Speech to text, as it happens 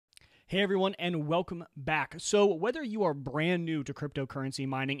Hey everyone, and welcome back. So whether you are brand new to cryptocurrency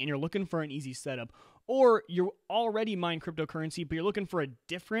mining and you're looking for an easy setup, or you already mine cryptocurrency but you're looking for a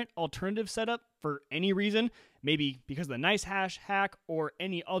different alternative setup for any reason, maybe because of the nice hash hack or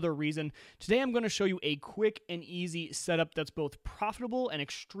any other reason, today I'm going to show you a quick and easy setup that's both profitable and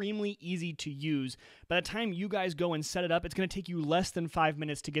extremely easy to use. By the time you guys go and set it up, it's going to take you less than 5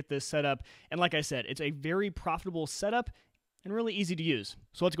 minutes to get this set up. And like I said, it's a very profitable setup and really easy to use.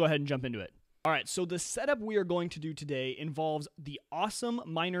 So let's go ahead and jump into it. All right, so the setup we are going to do today involves the Awesome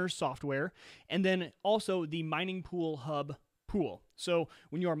Miner software and then also the Mining Pool Hub pool. So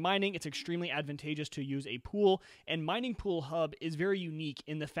when you are mining, it's extremely advantageous to use a pool, and Mining Pool Hub is very unique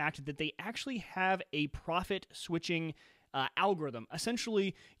in the fact that they actually have a profit switching algorithm.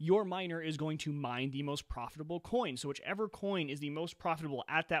 Essentially, your miner is going to mine the most profitable coin. So whichever coin is the most profitable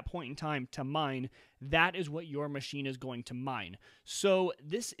at that point in time to mine, that is what your machine is going to mine. So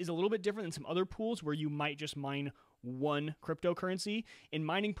this is a little bit different than some other pools where you might just mine one cryptocurrency. In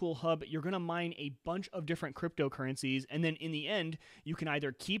Mining Pool Hub, you're going to mine a bunch of different cryptocurrencies, and then in the end, you can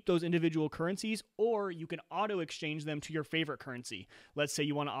either keep those individual currencies or you can auto exchange them to your favorite currency. Let's say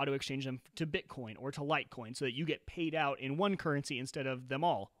you want to auto exchange them to Bitcoin or to Litecoin so that you get paid out in one currency instead of them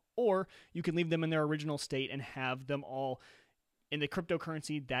all. Or you can leave them in their original state and have them all in the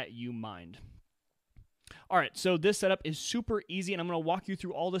cryptocurrency that you mined. All right, so this setup is super easy, and I'm going to walk you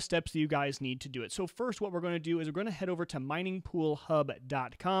through all the steps that you guys need to do it. So first, what we're going to do is we're going to head over to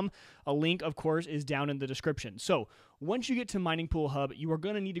miningpoolhub.com. A link, of course, is down in the description. So once you get to Mining Pool Hub, you are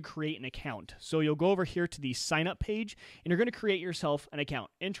going to need to create an account. So you'll go over here to the sign up page, and you're going to create yourself an account.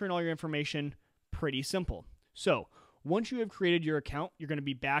 Enter in all your information. Pretty simple. So once you have created your account, you're going to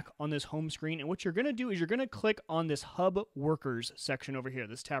be back on this home screen, and what you're going to do is you're going to click on this Hub Workers section over here,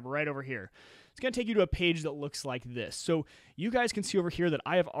 this tab right over here. It's going to take you to a page that looks like this. So you guys can see over here that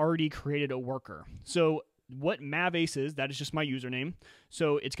I have already created a worker. So what Mavace is, that is just my username.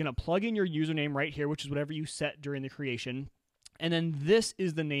 So it's going to plug in your username right here, which is whatever you set during the creation. And then this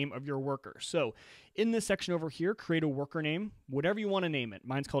is the name of your worker. So in this section over here, create a worker name, whatever you want to name it.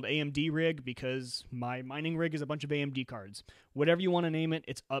 Mine's called AMD rig because my mining rig is a bunch of AMD cards. Whatever you want to name it,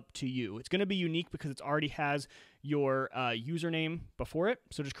 it's up to you. It's going to be unique because it already has your username before it.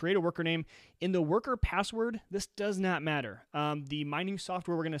 So just create a worker name. In the worker password, this does not matter. The mining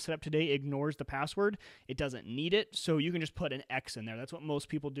software we're going to set up today ignores the password. It doesn't need it. So you can just put an X in there. That's what most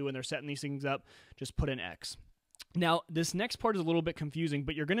people do when they're setting these things up. Just put an X. Now, this next part is a little bit confusing,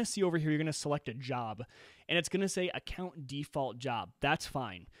 but you're going to see over here, you're going to select a job, and it's going to say account default job. That's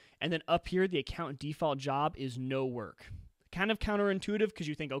fine. And then up here, the account default job is no work. Kind of counterintuitive because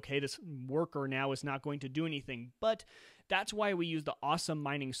you think, okay, this worker now is not going to do anything, but that's why we use the Awesome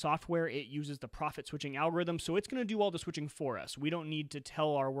Mining software. It uses the profit switching algorithm, so it's going to do all the switching for us. We don't need to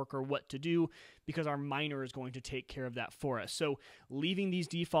tell our worker what to do because our miner is going to take care of that for us. So leaving these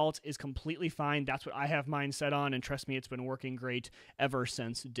defaults is completely fine. That's what I have mine set on, and trust me, it's been working great ever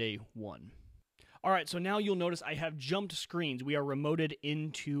since day one. All right, so now you'll notice I have jumped screens. We are remoted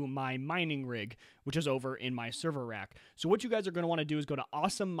into my mining rig, which is over in my server rack. So what you guys are going to want to do is go to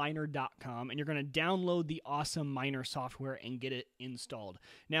awesomeminer.com, and you're going to download the Awesome Miner software and get it installed.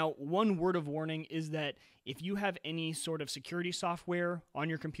 Now, one word of warning is that if you have any sort of security software on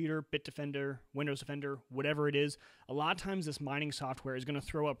your computer, Bitdefender, Windows Defender, whatever it is, a lot of times this mining software is going to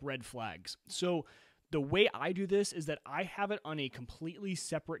throw up red flags. So the way I do this is that I have it on a completely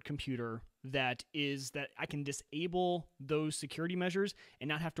separate computer that I can disable those security measures and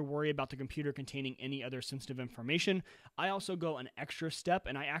not have to worry about the computer containing any other sensitive information. I also go an extra step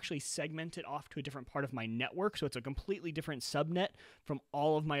and I actually segment it off to a different part of my network, so it's a completely different subnet from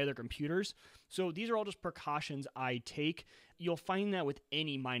all of my other computers. So these are all just precautions I take. You'll find that with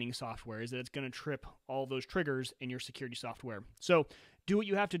any mining software is that it's going to trip all those triggers in your security software. So do what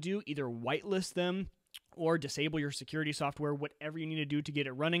you have to do, either whitelist them or disable your security software, whatever you need to do to get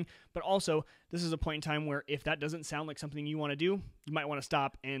it running. But also, this is a point in time where if that doesn't sound like something you want to do, you might want to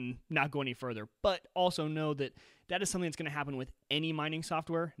stop and not go any further. But also know that that is something that's going to happen with any mining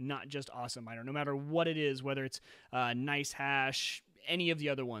software, not just Awesome Miner. No matter what it is, whether it's Nice Hash, any of the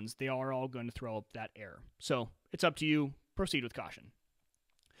other ones, they are all going to throw up that error. So it's up to you. Proceed with caution.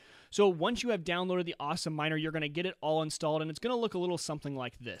 So once you have downloaded the Awesome Miner, you're going to get it all installed, and it's going to look a little something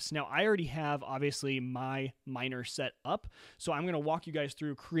like this. Now, I already have, obviously, my miner set up, so I'm going to walk you guys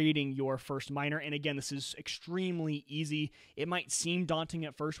through creating your first miner. And again, this is extremely easy. It might seem daunting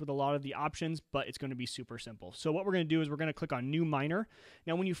at first with a lot of the options, but it's going to be super simple. So what we're going to do is we're going to click on New Miner.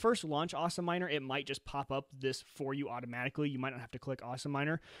 Now, when you first launch Awesome Miner, it might just pop up this for you automatically. You might not have to click Awesome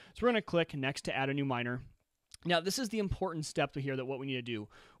Miner. So we're going to click Next to add a new miner. Now, this is the important step here that what we need to do.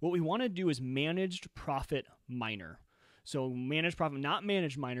 What we want to do is managed profit miner. So managed profit, not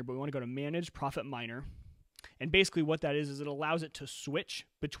managed miner, but we want to go to managed profit miner. And basically what that is it allows it to switch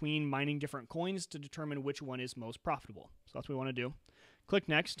between mining different coins to determine which one is most profitable. So that's what we want to do. Click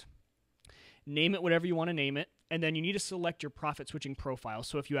next. Name it whatever you want to name it. And then you need to select your profit switching profile.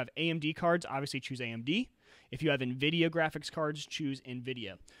 So if you have AMD cards, obviously choose AMD. If you have NVIDIA graphics cards, choose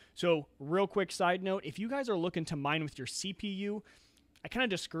NVIDIA. So real quick side note, if you guys are looking to mine with your CPU, I kind of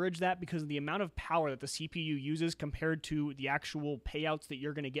discourage that because of the amount of power that the CPU uses compared to the actual payouts that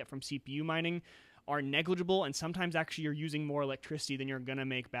you're going to get from CPU mining are negligible, and sometimes actually you're using more electricity than you're going to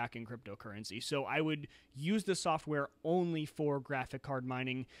make back in cryptocurrency. So I would use the software only for graphic card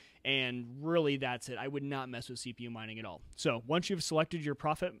mining, and really that's it. I would not mess with CPU mining at all. So once you've selected your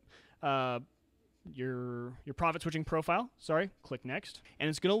profit your profit switching profile, click next, and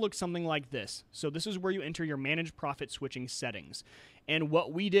it's going to look something like this. So this is where you enter your managed profit switching settings. And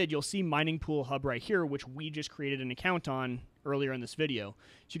what we did, you'll see Mining Pool Hub right here, which we just created an account on earlier in this video.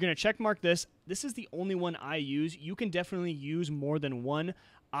 So you're going to check mark this. This is the only one I use. You can definitely use more than one.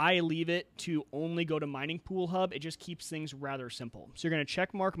 I leave it to only go to Mining Pool Hub. It just keeps things rather simple. So you're going to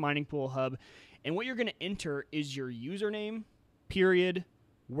check mark Mining Pool Hub, and what you're going to enter is your username, period,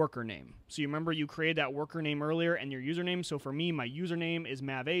 worker name. So you remember you created that worker name earlier and your username. So for me, my username is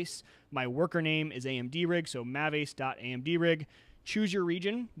MavAce. My worker name is AMDRig, so mavace.amdrig. Choose your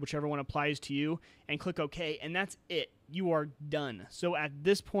region, whichever one applies to you, and click OK, and that's it. You are done. So at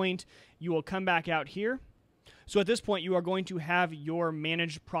this point, you will come back out here. So at this point, you are going to have your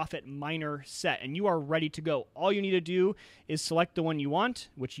managed profit miner set, and you are ready to go. All you need to do is select the one you want,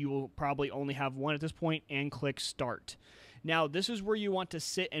 which you will probably only have one at this point, and click Start. Now, this is where you want to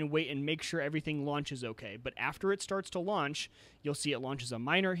sit and wait and make sure everything launches okay. But after it starts to launch, you'll see it launches a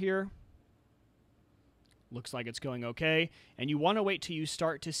miner here. Looks like it's going okay. And you want to wait till you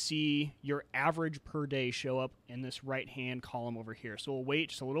start to see your average per day show up in this right-hand column over here. So we'll wait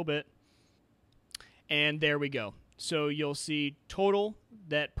just a little bit. And there we go. So you'll see total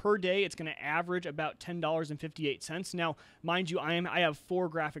that per day it's going to average about $10.58. Now, mind you, I have 4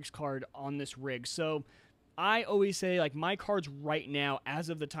 graphics card on this rig. So I always say, like, my cards right now, as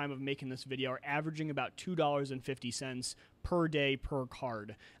of the time of making this video, are averaging about $2.50 per day per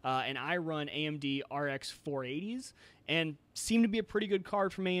card. And I run AMD RX 480s and seem to be a pretty good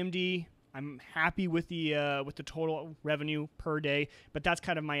card from AMD. I'm happy with the total revenue per day, but that's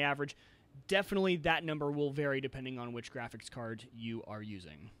kind of my average. Definitely that number will vary depending on which graphics card you are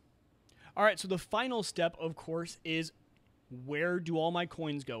using. All right, so the final step, of course, is where do all my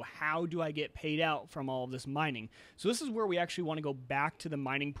coins go? How do I get paid out from all of this mining? So this is where we actually want to go back to the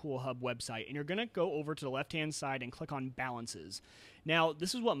Mining Pool Hub website, and you're going to go over to the left-hand side and click on Balances. Now,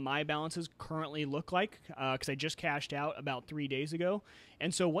 this is what my balances currently look like because I just cashed out about 3 days ago.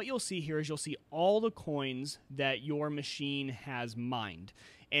 And so what you'll see here is you'll see all the coins that your machine has mined.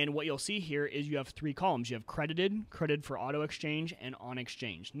 And what you'll see here is you have 3 columns. You have credited for auto exchange, and on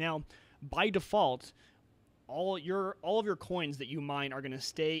exchange. Now, by default, all of your coins that you mine are going to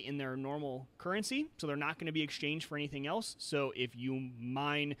stay in their normal currency, so they're not going to be exchanged for anything else. So if you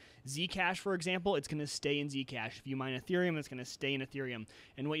mine Zcash, for example, it's going to stay in Zcash. If you mine Ethereum, it's going to stay in Ethereum.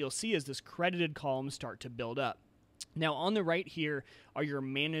 And what you'll see is this credited column start to build up. Now, on the right here are your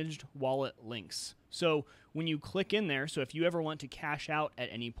managed wallet links. So when you click in there, so if you ever want to cash out at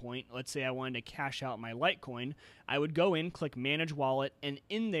any point, let's say I wanted to cash out my Litecoin, I would go in, click Manage Wallet, and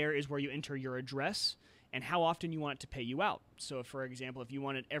in there is where you enter your address and how often you want it to pay you out. So, for example, if you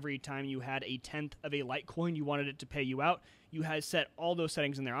wanted every time you had a tenth of a Litecoin, you wanted it to pay you out, you had set all those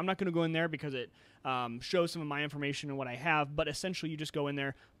settings in there. I'm not going to go in there because it shows some of my information and what I have, but essentially you just go in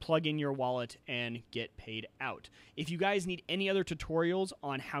there, plug in your wallet, and get paid out. If you guys need any other tutorials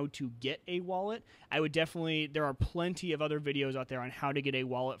on how to get a wallet, I would definitely, there are plenty of other videos out there on how to get a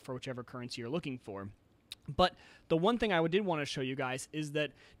wallet for whichever currency you're looking for. But the one thing I did want to show you guys is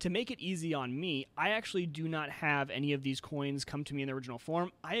that to make it easy on me, I actually do not have any of these coins come to me in the original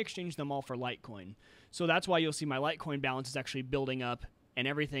form. I exchanged them all for Litecoin. So that's why you'll see my Litecoin balance is actually building up, and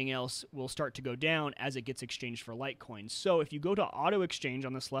everything else will start to go down as it gets exchanged for Litecoin. So if you go to Auto Exchange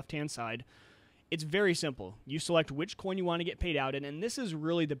on this left-hand side, it's very simple. You select which coin you want to get paid out in, and this is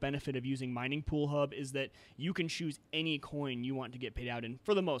really the benefit of using Mining Pool Hub is that you can choose any coin you want to get paid out in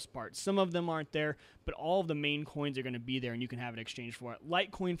for the most part. Some of them aren't there, but all of the main coins are going to be there, and you can have an exchange for it.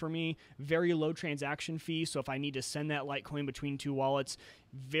 Litecoin for me, very low transaction fee, so if I need to send that Litecoin between 2 wallets,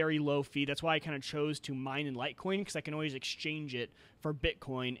 very low fee. That's why I kind of chose to mine in Litecoin because I can always exchange it for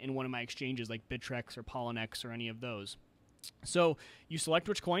Bitcoin in one of my exchanges like Bittrex or Polynex or any of those. So you select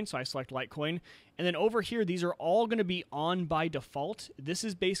which coin, so I select Litecoin, and then over here, these are all going to be on by default. This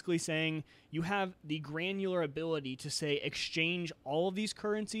is basically saying you have the granular ability to say exchange all of these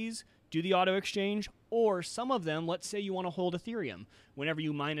currencies, do the auto exchange, or some of them, let's say you want to hold Ethereum. Whenever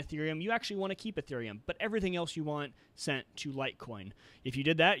you mine Ethereum, you actually want to keep Ethereum, but everything else you want sent to Litecoin. If you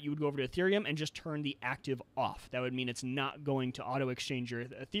did that, you would go over to Ethereum and just turn the active off. That would mean it's not going to auto exchange your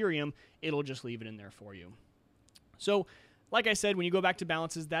Ethereum, it'll just leave it in there for you. So, like I said, when you go back to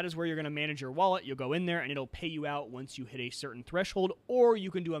balances, that is where you're going to manage your wallet. You'll go in there and it'll pay you out once you hit a certain threshold, or you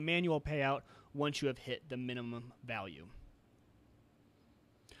can do a manual payout once you have hit the minimum value.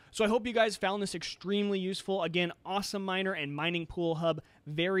 So I hope you guys found this extremely useful. Again, awesome miner and mining pool hub,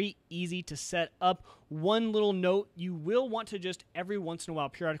 very easy to set up. One little note, you will want to just every once in a while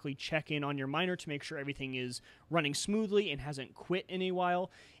periodically check in on your miner to make sure everything is running smoothly and hasn't quit in a while.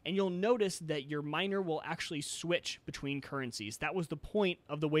 And you'll notice that your miner will actually switch between currencies. That was the point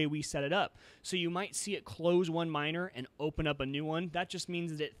of the way we set it up. So you might see it close one miner and open up a new one. That just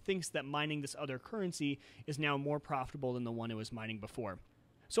means that it thinks that mining this other currency is now more profitable than the one it was mining before.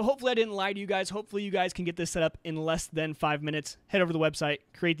 So hopefully I didn't lie to you guys. Hopefully you guys can get this set up in less than 5 minutes. Head over to the website,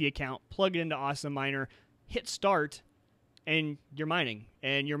 create the account, plug it into Awesome Miner, hit start, and you're mining.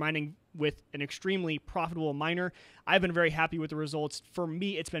 And you're mining with an extremely profitable miner. I've been very happy with the results. For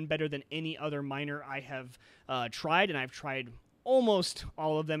me, it's been better than any other miner I have tried, and I've tried almost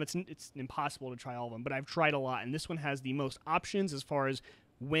all of them. It's impossible to try all of them, but I've tried a lot. And this one has the most options as far as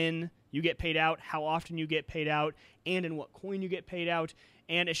when you get paid out, how often you get paid out, and in what coin you get paid out.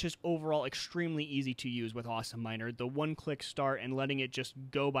 And it's just overall extremely easy to use with Awesome Miner. The one-click start and letting it just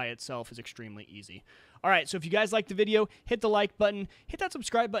go by itself is extremely easy. All right, so if you guys liked the video, hit the like button. Hit that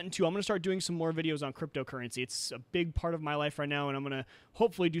subscribe button, too. I'm going to start doing some more videos on cryptocurrency. It's a big part of my life right now, and I'm going to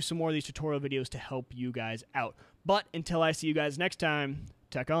hopefully do some more of these tutorial videos to help you guys out. But until I see you guys next time,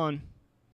 tech on.